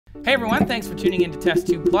Hey everyone, thanks for tuning in to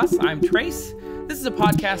TestTube Plus. I'm Trace. This is a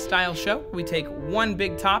podcast-style show. We take one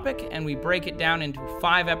big topic and we break it down into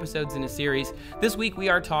 5 episodes in a series. This week we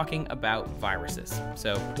are talking about viruses.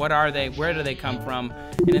 So what are they? Where do they come from?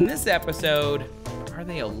 And in this episode, are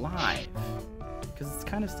they alive? Because it's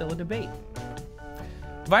kind of still a debate.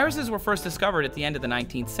 Viruses were first discovered at the end of the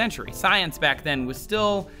 19th century. Science back then was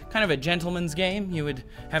still kind of a gentleman's game. You would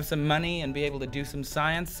have some money and be able to do some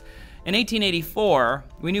science. In 1884,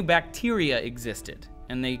 we knew bacteria existed,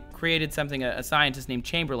 and they created something, a scientist named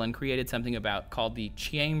Chamberlain created something called the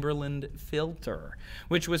Chamberlain filter,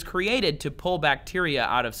 which was created to pull bacteria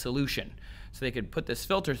out of solution. So they could put this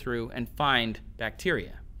filter through and find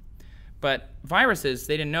bacteria. But viruses,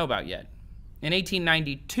 they didn't know about yet. In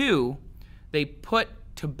 1892, they put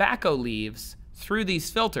tobacco leaves through these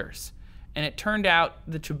filters. And it turned out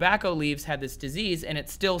the tobacco leaves had this disease and it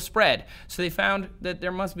still spread. So they found that there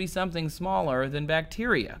must be something smaller than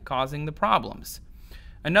bacteria causing the problems.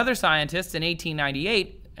 Another scientist in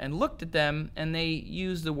 1898 and looked at them and they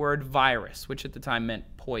used the word virus, which at the time meant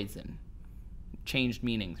poison. It changed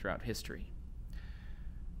meaning throughout history.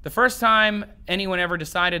 The first time anyone ever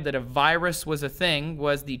decided that a virus was a thing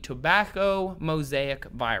was the tobacco mosaic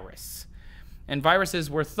virus. And viruses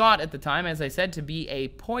were thought at the time, as I said, to be a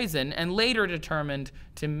poison and later determined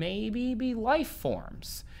to maybe be life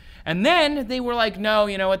forms. And then they were like, no,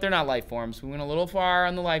 you know what, they're not life forms. We went a little far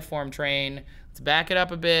on the life form train. Let's back it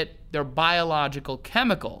up a bit. They're biological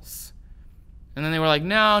chemicals. And then they were like,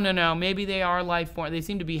 no, maybe they are life forms. They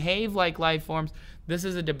seem to behave like life forms. This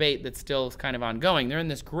is a debate that still is kind of ongoing. They're in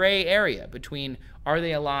this gray area between are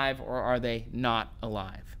they alive or are they not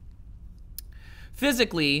alive.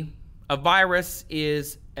 Physically, a virus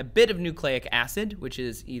is a bit of nucleic acid, which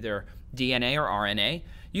is either DNA or RNA,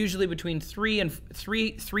 usually between 3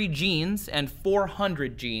 genes and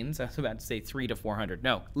 400 genes. I was about to say 3 to 400.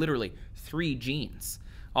 No, literally 3 genes,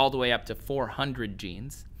 all the way up to 400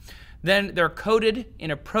 genes. Then they're coated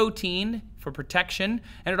in a protein for protection,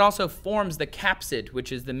 and it also forms the capsid,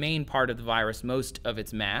 which is the main part of the virus, most of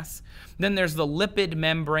its mass. Then there's the lipid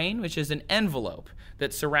membrane, which is an envelope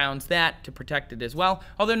that surrounds that to protect it as well,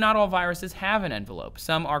 although not all viruses have an envelope.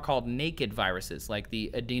 Some are called naked viruses, like the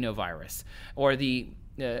adenovirus, or the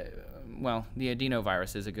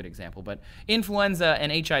adenovirus is a good example, but influenza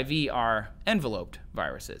and HIV are enveloped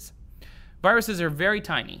viruses. Viruses are very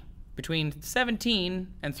tiny, between 17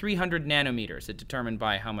 and 300 nanometers, it's determined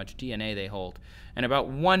by how much DNA they hold, and about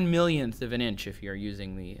 1/1,000,000th of an inch if you're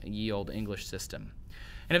using the ye olde English system.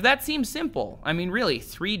 And if that seems simple, I mean really,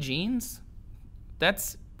 3 genes?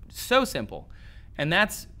 That's so simple. And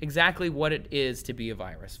that's exactly what it is to be a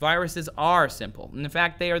virus. Viruses are simple. And in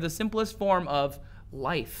fact, they are the simplest form of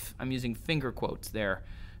life. I'm using finger quotes there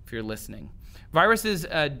if you're listening. Viruses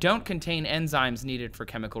don't contain enzymes needed for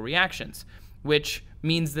chemical reactions, which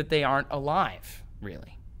means that they aren't alive,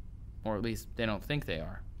 really. Or at least they don't think they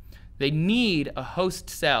are. They need a host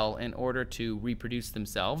cell in order to reproduce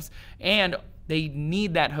themselves, and they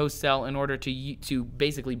need that host cell in order to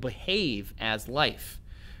basically behave as life.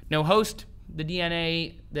 No host, the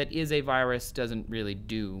DNA that is a virus doesn't really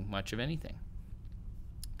do much of anything.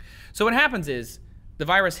 So what happens is the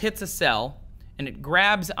virus hits a cell, and it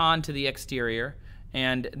grabs onto the exterior,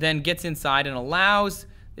 and then gets inside and allows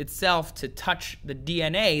itself to touch the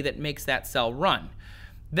DNA that makes that cell run.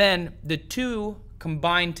 Then the two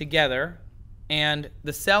combine together and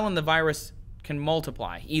the cell and the virus can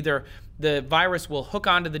multiply. Either the virus will hook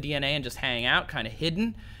onto the DNA and just hang out, kind of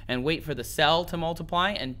hidden, and wait for the cell to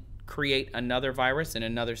multiply and create another virus in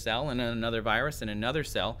another cell and another virus in another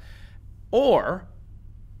cell. Or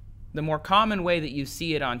the more common way that you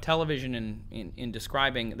see it on television in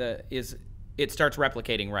describing is it starts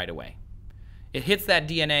replicating right away. It hits that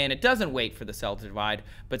DNA and it doesn't wait for the cell to divide,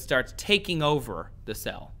 but starts taking over the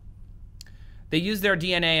cell. They use their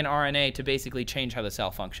DNA and RNA to basically change how the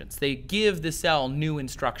cell functions. They give the cell new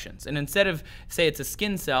instructions. And instead of, say it's a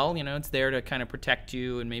skin cell, you know, it's there to kind of protect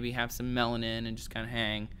you and maybe have some melanin and just kind of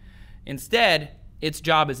hang. Instead, its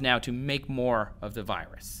job is now to make more of the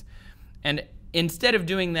virus. And instead of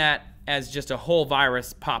doing that as just a whole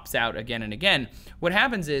virus pops out again and again, what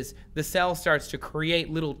happens is the cell starts to create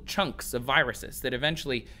little chunks of viruses that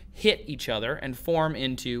eventually hit each other and form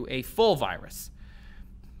into a full virus.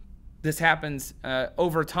 This happens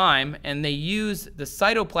over time, and they use the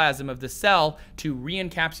cytoplasm of the cell to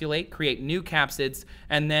re-encapsulate, create new capsids,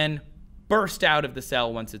 and then burst out of the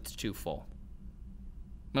cell once it's too full.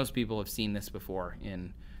 Most people have seen this before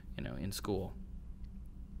in school.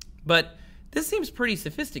 But this seems pretty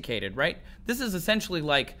sophisticated, right? This is essentially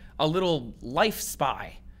like a little life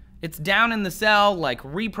spy. It's down in the cell, like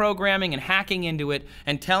reprogramming and hacking into it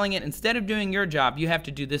and telling it, instead of doing your job, you have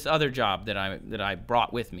to do this other job that I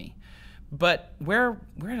brought with me. But where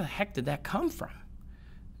the heck did that come from?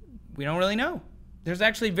 We don't really know. There's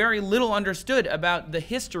actually very little understood about the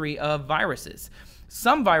history of viruses.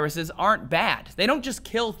 Some viruses aren't bad. They don't just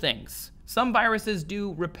kill things. Some viruses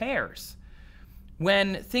do repairs.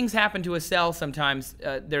 When things happen to a cell sometimes,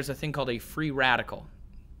 there's a thing called a free radical.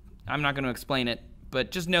 I'm not going to explain it,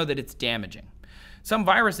 but just know that it's damaging. Some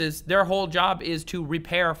viruses, their whole job is to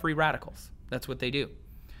repair free radicals. That's what they do.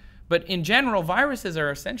 But in general, viruses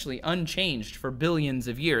are essentially unchanged for billions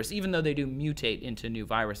of years, even though they do mutate into new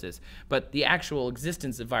viruses. But the actual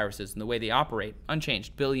existence of viruses and the way they operate,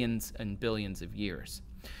 unchanged, billions and billions of years.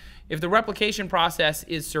 If the replication process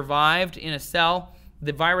is survived in a cell,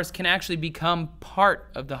 the virus can actually become part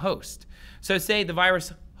of the host. So say the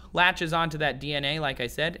virus latches onto that DNA, like I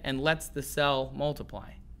said, and lets the cell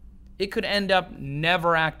multiply. It could end up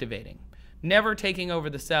never activating, never taking over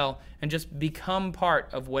the cell, and just become part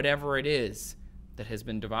of whatever it is that has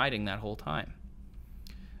been dividing that whole time.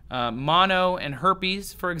 Mono and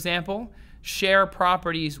herpes, for example, share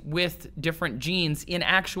properties with different genes in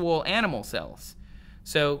actual animal cells.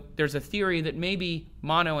 So there's a theory that maybe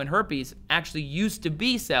mono and herpes actually used to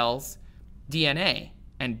be cells, DNA,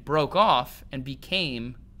 and broke off and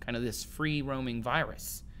became kind of this free roaming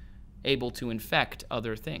virus, able to infect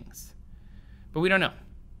other things. But we don't know.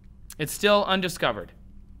 It's still undiscovered.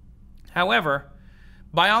 However,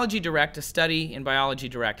 Biology Direct, a study in Biology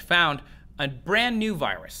Direct, found a brand new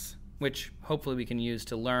virus, which hopefully we can use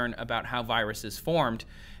to learn about how viruses formed.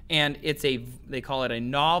 And they call it a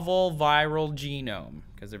novel viral genome,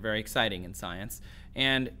 because they're very exciting in science.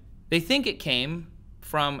 And they think it came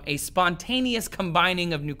from a spontaneous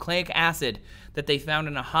combining of nucleic acid that they found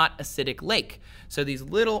in a hot acidic lake. So these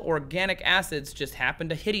little organic acids just happened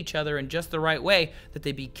to hit each other in just the right way that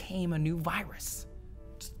they became a new virus.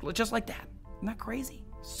 Just like that. Isn't that crazy?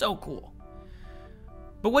 So cool.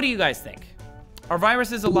 But what do you guys think? Are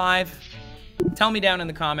viruses alive? Tell me down in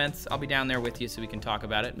the comments. I'll be down there with you so we can talk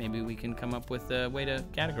about it. Maybe we can come up with a way to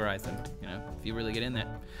categorize them, if you really get in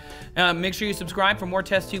there. Make sure you subscribe for more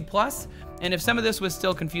TestTube Plus. And if some of this was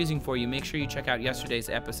still confusing for you, make sure you check out yesterday's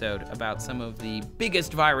episode about some of the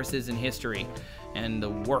biggest viruses in history and the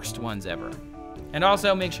worst ones ever. And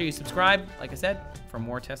also make sure you subscribe, like I said, for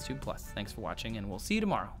more TestTube Plus. Thanks for watching, and we'll see you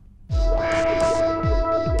tomorrow.